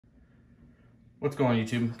What's going on,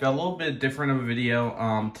 YouTube? Got a little bit different of a video.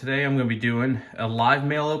 Today I'm going to be doing a live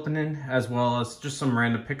mail opening as well as just some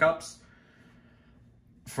random pickups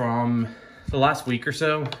from the last week or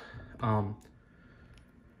so. I'm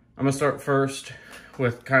going to start first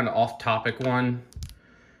with kind of off-topic one.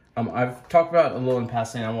 I've talked about it a little in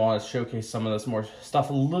passing. I want to showcase some of this more stuff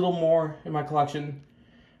a little more in my collection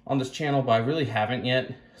on this channel, but I really haven't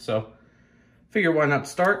yet. So figure why not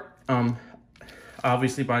start.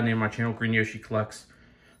 Obviously, by the name of my channel, Green Yoshi Collects.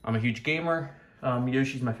 I'm a huge gamer.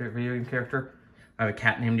 Yoshi's my favorite video game character. I have a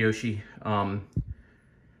cat named Yoshi. I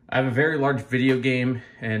have a very large video game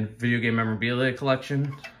and video game memorabilia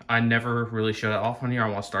collection. I never really show that off on here. I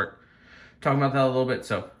want to start talking about that a little bit.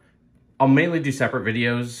 So I'll mainly do separate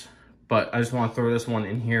videos, but I just want to throw this one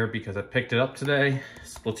in here because I picked it up today.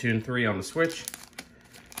 Splatoon 3 on the Switch.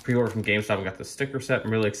 Pre-order from GameStop and got the sticker set.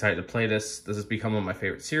 I'm really excited to play this. This has become one of my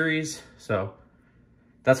favorite series. So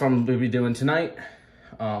that's what I'm going to be doing tonight,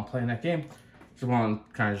 playing that game. Just want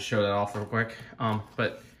to kind of show that off real quick.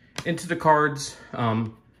 But into the cards,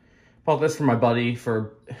 bought this for my buddy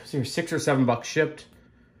for $6 or $7 shipped.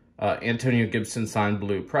 Antonio Gibson signed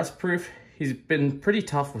blue press proof. He's been pretty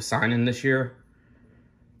tough with signing this year.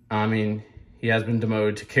 I mean, he has been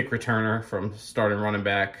demoted to kick returner from starting running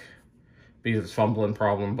back because of his fumbling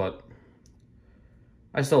problem, but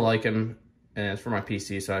I still like him, and it's for my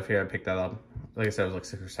PC, so I figured I'd pick that up. Like I said, it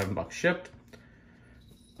was like $6 or $7 shipped.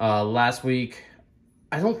 Last week,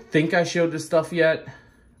 I don't think I showed this stuff yet,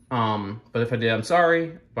 but if I did, I'm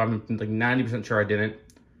sorry, but I'm like 90% sure I didn't.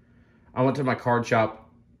 I went to my card shop,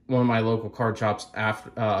 one of my local card shops after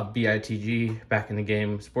BITG, back in the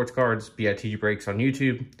game, sports cards, BITG breaks on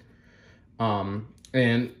YouTube,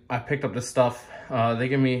 and I picked up this stuff. They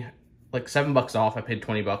gave me like $7 off. I paid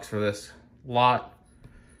 $20 for this lot.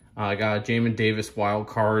 I got a Jamin Davis wild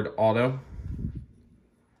card auto.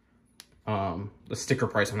 The sticker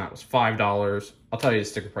price on that was $5. I'll tell you the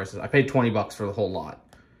sticker prices. I paid $20 for the whole lot.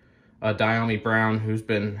 Diami Brown, who's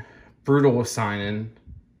been brutal with signing.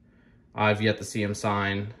 I've yet to see him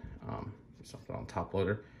sign. Something on top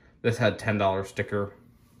loader. This had $10 sticker.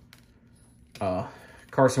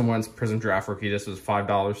 Carson Wentz Prism Draft Rookie. This was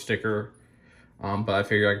 $5 sticker. But I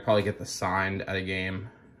figured I could probably get this signed at a game.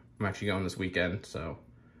 I'm actually going this weekend, so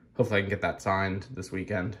hopefully I can get that signed this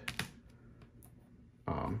weekend.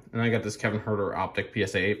 And I got this Kevin Huerter Optic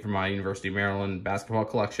PSA 8 from my University of Maryland basketball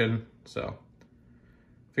collection. So,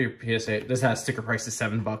 figure PSA 8. This has sticker price of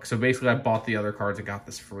 $7. So basically, I bought the other cards and got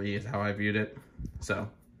this free is how I viewed it. So,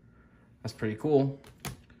 that's pretty cool.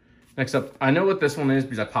 Next up, I know what this one is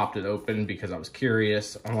because I popped it open because I was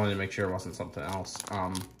curious. I wanted to make sure it wasn't something else.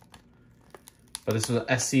 But this was an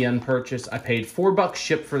SCN purchase. I paid $4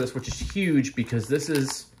 shipped for this, which is huge because this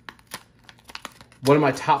is one of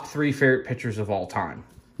my top 3 favorite pitchers of all time.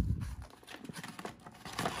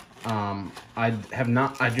 I do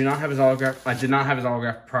not have his autograph. I did not have his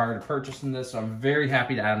autograph prior to purchasing this, so I'm very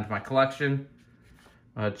happy to add him to my collection.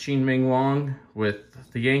 Chien-Ming Wang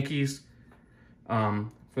with the Yankees.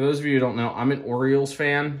 For those of you who don't know, I'm an Orioles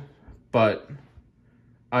fan, but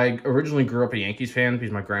I originally grew up a Yankees fan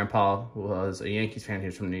because my grandpa was a Yankees fan. He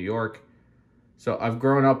was from New York. So I've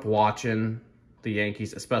grown up watching the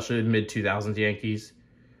Yankees, especially the mid-2000s Yankees.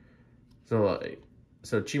 So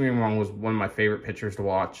Chien-Ming Wang was one of my favorite pitchers to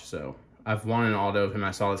watch. So I've won an auto of him.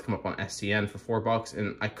 I saw this come up on SCN for $4,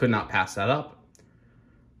 and I could not pass that up.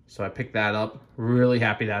 So I picked that up. Really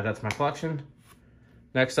happy to add that to my collection.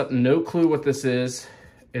 Next up, no clue what this is.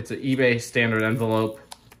 It's an eBay standard envelope.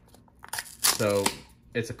 So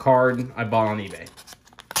it's a card I bought on eBay.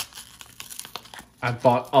 I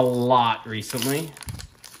bought a lot recently.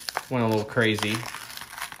 Went a little crazy.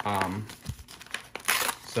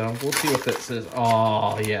 So we'll see what this is.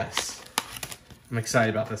 Oh, yes. I'm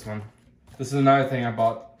excited about this one. This is another thing I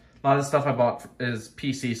bought. A lot of stuff I bought is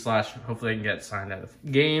PC / hopefully I can get signed out of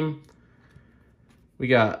game. We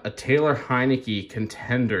got a Taylor Heineke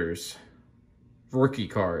Contenders rookie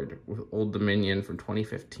card with Old Dominion from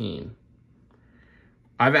 2015.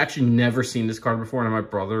 I've actually never seen this card before, and my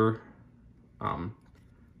brother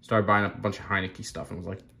started buying up a bunch of Heineke stuff and was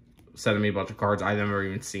like sending me a bunch of cards I've never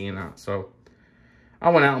even seen. So I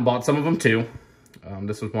went out and bought some of them too.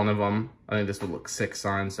 This was one of them. I think this would look sick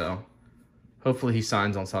signed, so hopefully he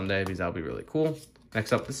signs on Sunday because that'll be really cool.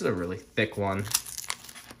 Next up, this is a really thick one.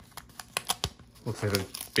 Looks like a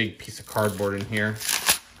big piece of cardboard in here.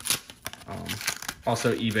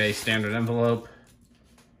 Also eBay standard envelope.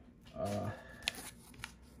 I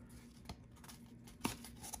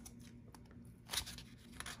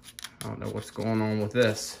don't know what's going on with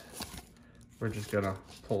this. We're just gonna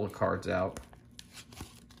pull the cards out.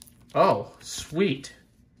 Oh, sweet.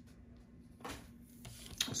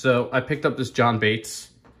 So I picked up this John Bates.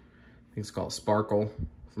 I think it's called Sparkle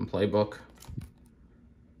from Playbook.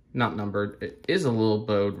 Not numbered. It is a little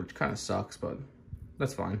bowed, which kind of sucks, but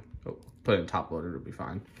that's fine. Oh, put it in top loader, it'll be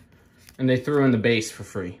fine. And they threw in the base for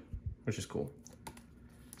free, which is cool.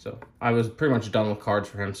 So I was pretty much done with cards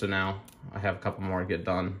for him, so now I have a couple more to get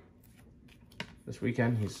done this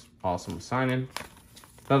weekend. He's awesome with signing.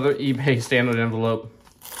 Another eBay standard envelope.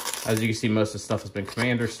 As you can see, most of the stuff has been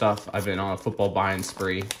Commander stuff. I've been on a football buying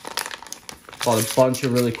spree. Bought a bunch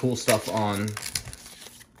of really cool stuff on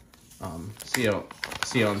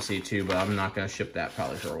COMC too, but I'm not going to ship that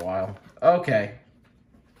probably for a while. Okay,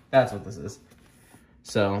 that's what this is.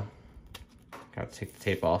 So, got to take the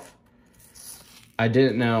tape off. I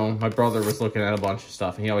didn't know, my brother was looking at a bunch of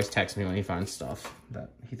stuff, and he always texts me when he finds stuff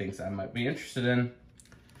that he thinks I might be interested in.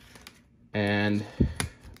 And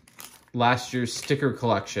last year's sticker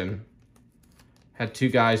collection had two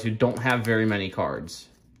guys who don't have very many cards.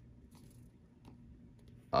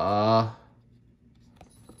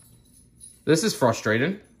 This is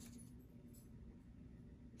frustrating.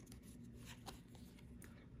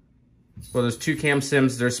 Well, there's two Cam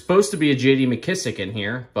Sims. There's supposed to be a JD McKissick in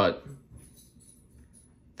here, but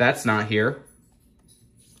that's not here.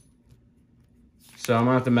 So I'm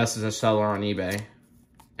gonna have to message a seller on eBay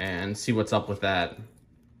and see what's up with that.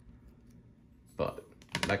 But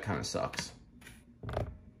that kind of sucks.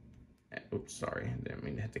 Oops, sorry, didn't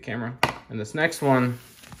mean to hit the camera. And this next one,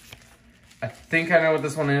 I think I know what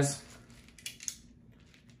this one is.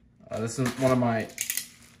 This is one of my,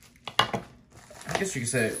 I guess you could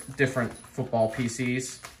say, different football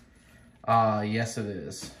PCs. Yes, it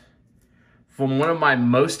is. From one of my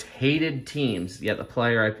most hated teams, yet the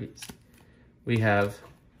player IPs, we have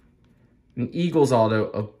an Eagles auto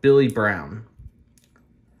of Billy Brown.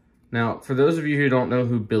 Now, for those of you who don't know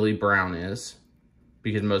who Billy Brown is,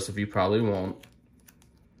 because most of you probably won't,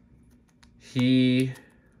 he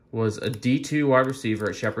was a D2 wide receiver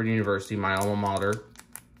at Shepherd University, my alma mater.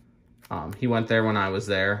 He went there when I was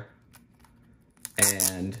there,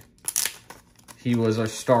 and he was a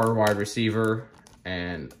star wide receiver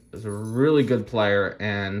and was a really good player,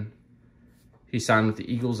 and he signed with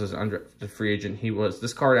the Eagles as an undrafted free agent.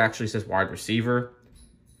 This card actually says wide receiver.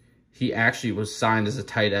 He actually was signed as a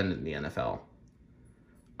tight end in the NFL.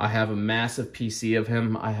 I have a massive PC of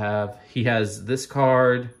him. He has this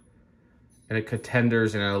card and a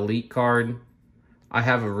Contenders and an Elite card. I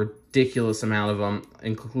have a ridiculous amount of them,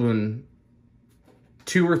 including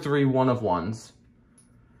 2 or 3 one-of-ones.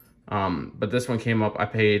 But this one came up, I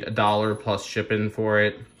paid $1 plus shipping for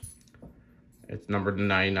it. It's numbered to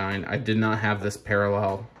 99. I did not have this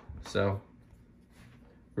parallel, so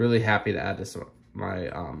really happy to add this to my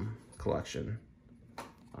collection.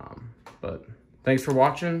 But thanks for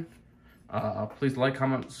watching. Please like,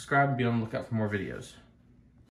 comment, subscribe, and be on the lookout for more videos.